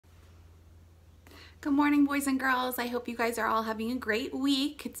Good morning, boys and girls. I hope you guys are all having a great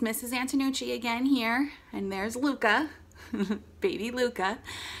week. It's Mrs. Antonucci again here, and there's Luca, baby Luca.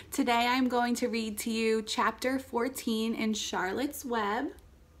 Today I'm going to read to you chapter 14 in Charlotte's Web.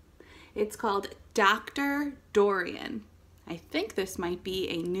 It's called Dr. Dorian. I think this might be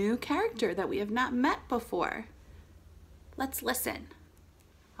a new character that we have not met before. Let's listen.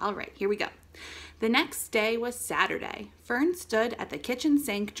 All right, here we go. The next day was Saturday. Fern stood at the kitchen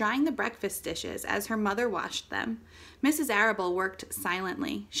sink drying the breakfast dishes as her mother washed them. Mrs. Arable worked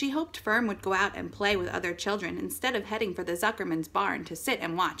silently. She hoped Fern would go out and play with other children instead of heading for the Zuckerman's barn to sit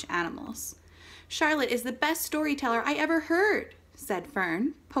and watch animals. "Charlotte is the best storyteller I ever heard," said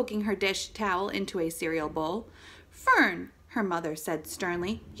Fern, poking her dish towel into a cereal bowl. "Fern," her mother said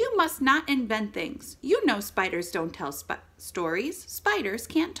sternly, "you must not invent things. You know spiders don't tell stories. Spiders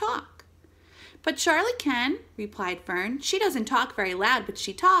can't talk." "But Charlotte can," replied Fern. "She doesn't talk very loud, but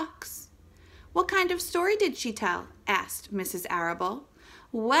she talks." "What kind of story did she tell?" asked Mrs. Arable.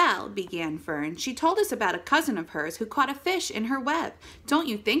 "Well," began Fern, "she told us about a cousin of hers who caught a fish in her web. Don't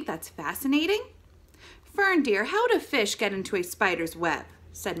you think that's fascinating?" "Fern, dear, how would a fish get into a spider's web?"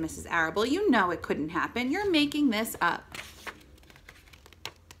 said Mrs. Arable. "You know it couldn't happen. You're making this up."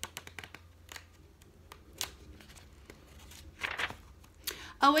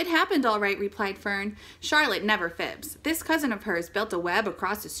 "Oh, it happened all right," replied Fern. "Charlotte never fibs. This cousin of hers built a web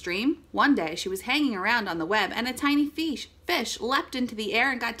across a stream. One day she was hanging around on the web and a tiny fish leapt into the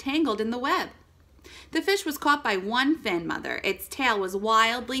air and got tangled in the web. The fish was caught by one fin, Mother. Its tail was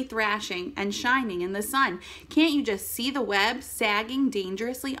wildly thrashing and shining in the sun. Can't you just see the web sagging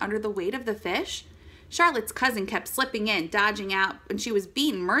dangerously under the weight of the fish? Charlotte's cousin kept slipping in, dodging out, and she was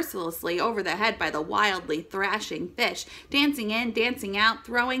beaten mercilessly over the head by the wildly thrashing fish, dancing in, dancing out,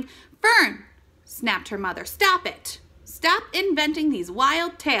 throwing—" "Fern!" snapped her mother. "Stop it! Stop inventing these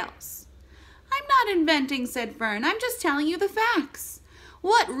wild tales." "I'm not inventing," said Fern. "I'm just telling you the facts."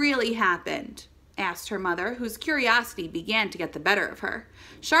 "What really happened?" asked her mother, whose curiosity began to get the better of her.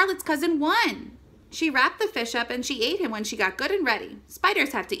 "Charlotte's cousin won. She wrapped the fish up and she ate him when she got good and ready.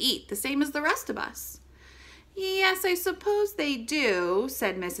 Spiders have to eat, the same as the rest of us." "Yes, I suppose they do,"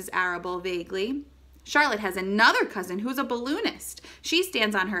 said Mrs. Arable vaguely. "Charlotte has another cousin who's a balloonist. She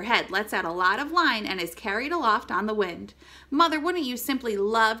stands on her head, lets out a lot of line, and is carried aloft on the wind. Mother, wouldn't you simply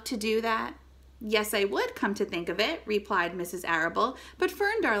love to do that?" "Yes, I would, come to think of it," replied Mrs. Arable. "But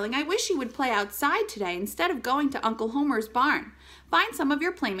Fern, darling, I wish you would play outside today instead of going to Uncle Homer's barn. Find some of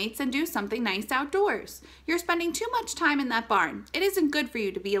your playmates and do something nice outdoors. You're spending too much time in that barn. It isn't good for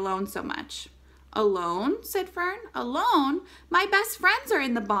you to be alone so much." "Alone?" said Fern. "Alone? My best friends are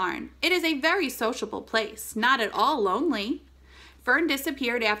in the barn. It is a very sociable place, not at all lonely." Fern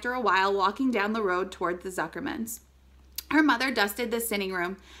disappeared after a while, walking down the road toward the Zuckermans. Her mother dusted the sitting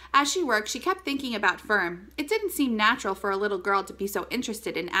room. As she worked, she kept thinking about Fern. It didn't seem natural for a little girl to be so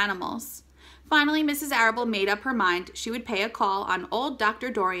interested in animals. Finally, Mrs. Arable made up her mind she would pay a call on old Dr.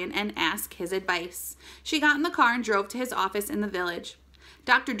 Dorian and ask his advice. She got in the car and drove to his office in the village.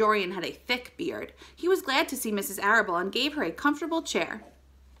 Dr. Dorian had a thick beard. He was glad to see Mrs. Arable and gave her a comfortable chair.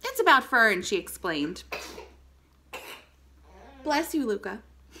 "It's about Fern," she explained. "Bless you, Luca."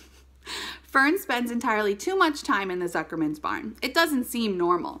 "Fern spends entirely too much time in the Zuckerman's barn. It doesn't seem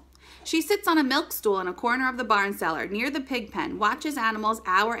normal. She sits on a milk stool in a corner of the barn cellar near the pig pen, watches animals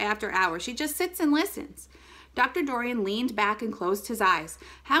hour after hour. She just sits and listens." Dr. Dorian leaned back and closed his eyes.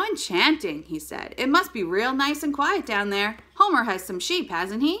 "How enchanting," he said. "It must be real nice and quiet down there. Homer has some sheep,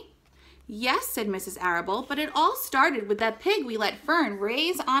 hasn't he?" "Yes," said Mrs. Arable, "but it all started with that pig we let Fern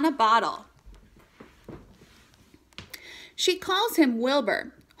raise on a bottle. She calls him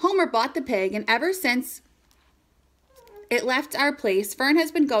Wilbur. Homer bought the pig, and ever since it left our place, Fern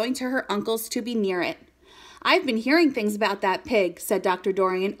has been going to her uncle's to be near it." "I've been hearing things about that pig," said Dr.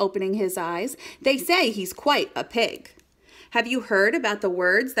 Dorian, opening his eyes. "They say he's quite a pig." "Have you heard about the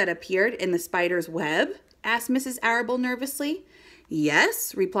words that appeared in the spider's web?" asked Mrs. Arable nervously.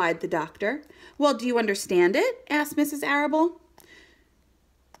 "Yes," replied the doctor. "Well, do you understand it?" asked Mrs. Arable.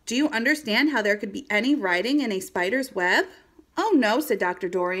 "Do you understand how there could be any writing in a spider's web?" "Oh, no," said Dr.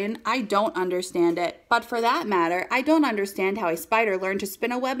 Dorian. "I don't understand it. But for that matter, I don't understand how a spider learned to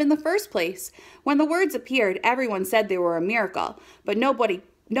spin a web in the first place. When the words appeared, everyone said they were a miracle, but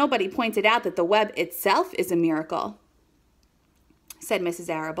nobody pointed out that the web itself is a miracle," said Mrs.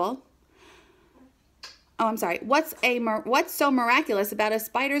 Arable. "Oh, I'm sorry. What's so miraculous about a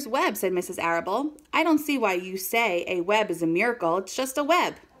spider's web?" said Mrs. Arable. "I don't see why you say a web is a miracle. It's just a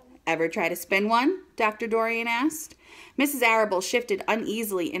web." "Ever try to spin one?" Dr. Dorian asked. Mrs. Arable shifted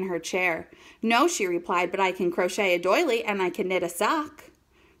uneasily in her chair. "No," she replied, "but I can crochet a doily and I can knit a sock."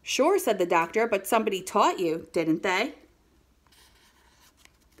 Sure, said the doctor, but somebody taught you, didn't they?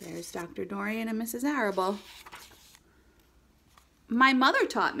 There's Dr. Dorian and Mrs. Arable. My mother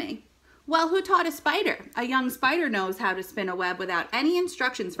taught me. Well, who taught a spider? A young spider knows how to spin a web without any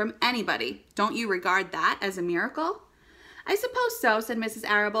instructions from anybody. Don't you regard that as a miracle? I suppose so, said Mrs.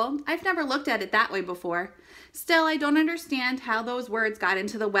 Arable. I've never looked at it that way before. Still, I don't understand how those words got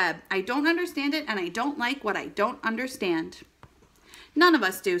into the web. I don't understand it, and I don't like what I don't understand. None of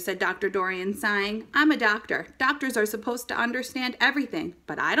us do, said Dr. Dorian, sighing. I'm a doctor. Doctors are supposed to understand everything,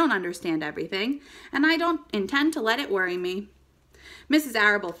 but I don't understand everything, and I don't intend to let it worry me. Mrs.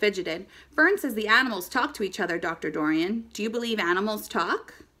 Arable fidgeted. Fern says the animals talk to each other, Dr. Dorian. Do you believe animals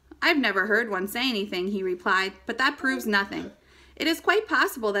talk? I've never heard one say anything, he replied, but that proves nothing. It is quite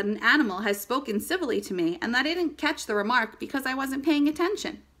possible that an animal has spoken civilly to me and that I didn't catch the remark because I wasn't paying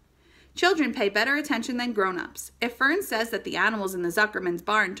attention. Children pay better attention than grown-ups. If Fern says that the animals in the Zuckerman's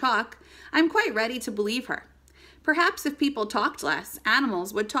barn talk, I'm quite ready to believe her. Perhaps if people talked less,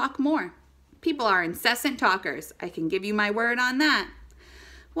 animals would talk more. People are incessant talkers. I can give you my word on that.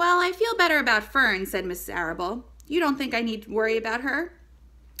 Well, I feel better about Fern, said Mrs. Arable. You don't think I need to worry about her?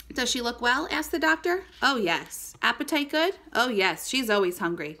 Does she look well? Asked the doctor. Oh, yes. Appetite good? Oh, yes. She's always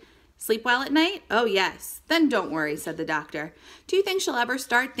hungry. Sleep well at night? Oh, yes. Then don't worry, said the doctor. Do you think she'll ever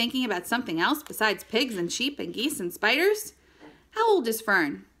start thinking about something else besides pigs and sheep and geese and spiders? How old is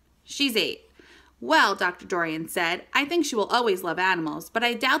Fern? She's 8. Well, Dr. Dorian said, I think she will always love animals, but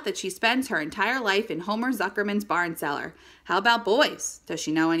I doubt that she spends her entire life in Homer Zuckerman's barn cellar. How about boys? Does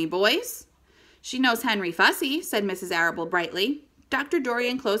she know any boys? She knows Henry Fussy, said Mrs. Arable brightly. Dr.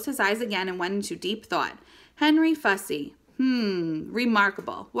 Dorian closed his eyes again and went into deep thought. Henry Fussy.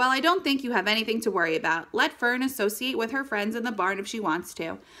 Remarkable. Well, I don't think you have anything to worry about. Let Fern associate with her friends in the barn if she wants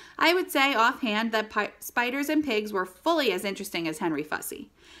to. I would say offhand that spiders and pigs were fully as interesting as Henry Fussy.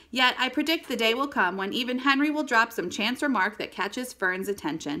 Yet I predict the day will come when even Henry will drop some chance remark that catches Fern's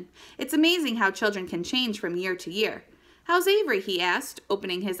attention. It's amazing how children can change from year to year. How's Avery? He asked,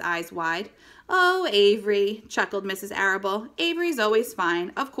 opening his eyes wide. Oh, Avery, chuckled Mrs. Arable. Avery's always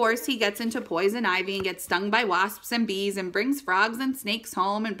fine. Of course, he gets into poison ivy and gets stung by wasps and bees and brings frogs and snakes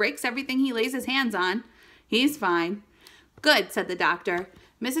home and breaks everything he lays his hands on. He's fine. Good, said the doctor.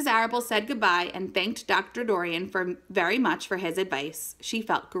 Mrs. Arable said goodbye and thanked Dr. Dorian very much for his advice. She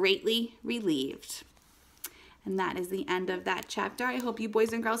felt greatly relieved. And that is the end of that chapter. I hope you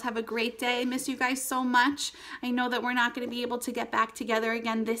boys and girls have a great day. I miss you guys so much. I know that we're not going to be able to get back together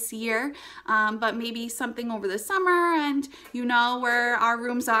again this year, but maybe something over the summer, and you know where our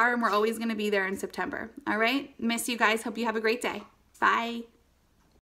rooms are, and we're always going to be there in September. All right? Miss you guys. Hope you have a great day. Bye.